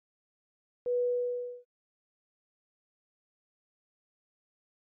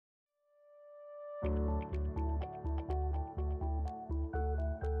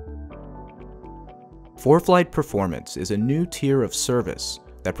ForeFlight Performance is a new tier of service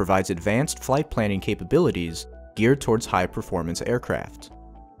that provides advanced flight planning capabilities geared towards high-performance aircraft.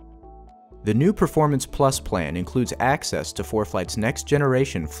 The new Performance Plus plan includes access to ForeFlight's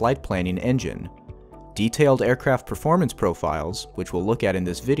next-generation flight planning engine, detailed aircraft performance profiles, which we'll look at in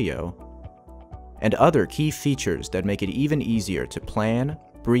this video, and other key features that make it even easier to plan,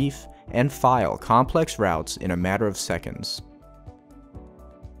 brief, and file complex routes in a matter of seconds.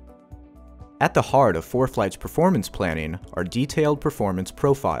 At the heart of ForeFlight's performance planning are detailed performance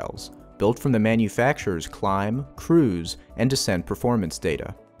profiles, built from the manufacturer's climb, cruise, and descent performance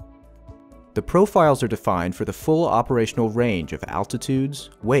data. The profiles are defined for the full operational range of altitudes,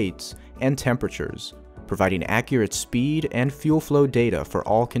 weights, and temperatures, providing accurate speed and fuel flow data for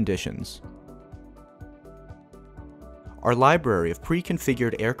all conditions. Our library of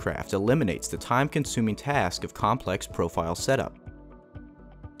pre-configured aircraft eliminates the time-consuming task of complex profile setup.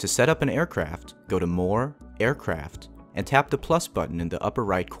 To set up an aircraft, go to More, Aircraft, and tap the plus button in the upper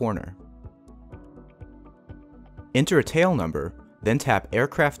right corner. Enter a tail number, then tap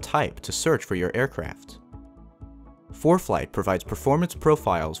Aircraft Type to search for your aircraft. ForeFlight provides performance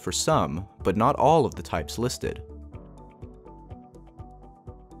profiles for some, but not all of the types listed.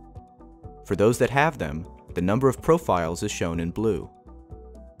 For those that have them, the number of profiles is shown in blue.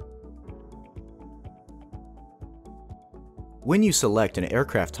 When you select an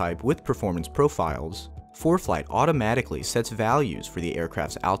aircraft type with performance profiles, ForeFlight automatically sets values for the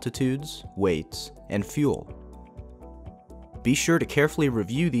aircraft's altitudes, weights, and fuel. Be sure to carefully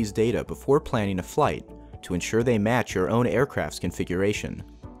review these data before planning a flight to ensure they match your own aircraft's configuration,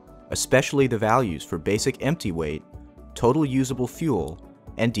 especially the values for basic empty weight, total usable fuel,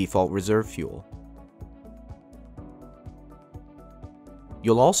 and default reserve fuel.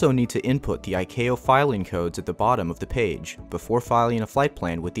 You'll also need to input the ICAO filing codes at the bottom of the page before filing a flight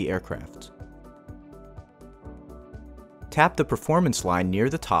plan with the aircraft. Tap the performance line near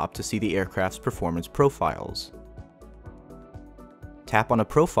the top to see the aircraft's performance profiles. Tap on a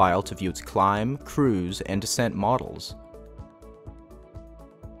profile to view its climb, cruise, and descent models.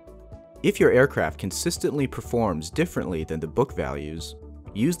 If your aircraft consistently performs differently than the book values,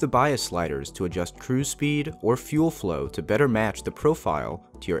 use the bias sliders to adjust cruise speed or fuel flow to better match the profile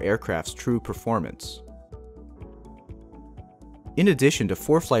to your aircraft's true performance. In addition to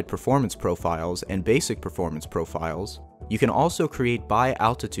ForeFlight performance profiles and basic performance profiles, you can also create by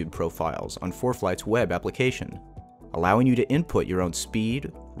altitude profiles on ForeFlight's web application, allowing you to input your own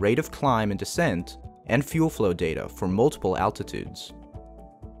speed, rate of climb and descent, and fuel flow data for multiple altitudes.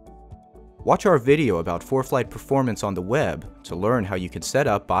 Watch our video about ForeFlight performance on the web to learn how you can set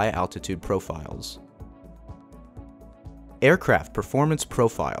up by-altitude profiles. Aircraft performance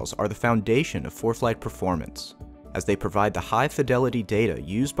profiles are the foundation of ForeFlight performance, as they provide the high-fidelity data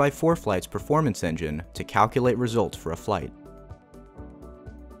used by ForeFlight's performance engine to calculate results for a flight.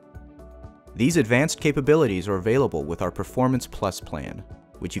 These advanced capabilities are available with our Performance Plus plan,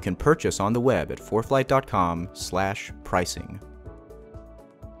 which you can purchase on the web at foreflight.com/pricing.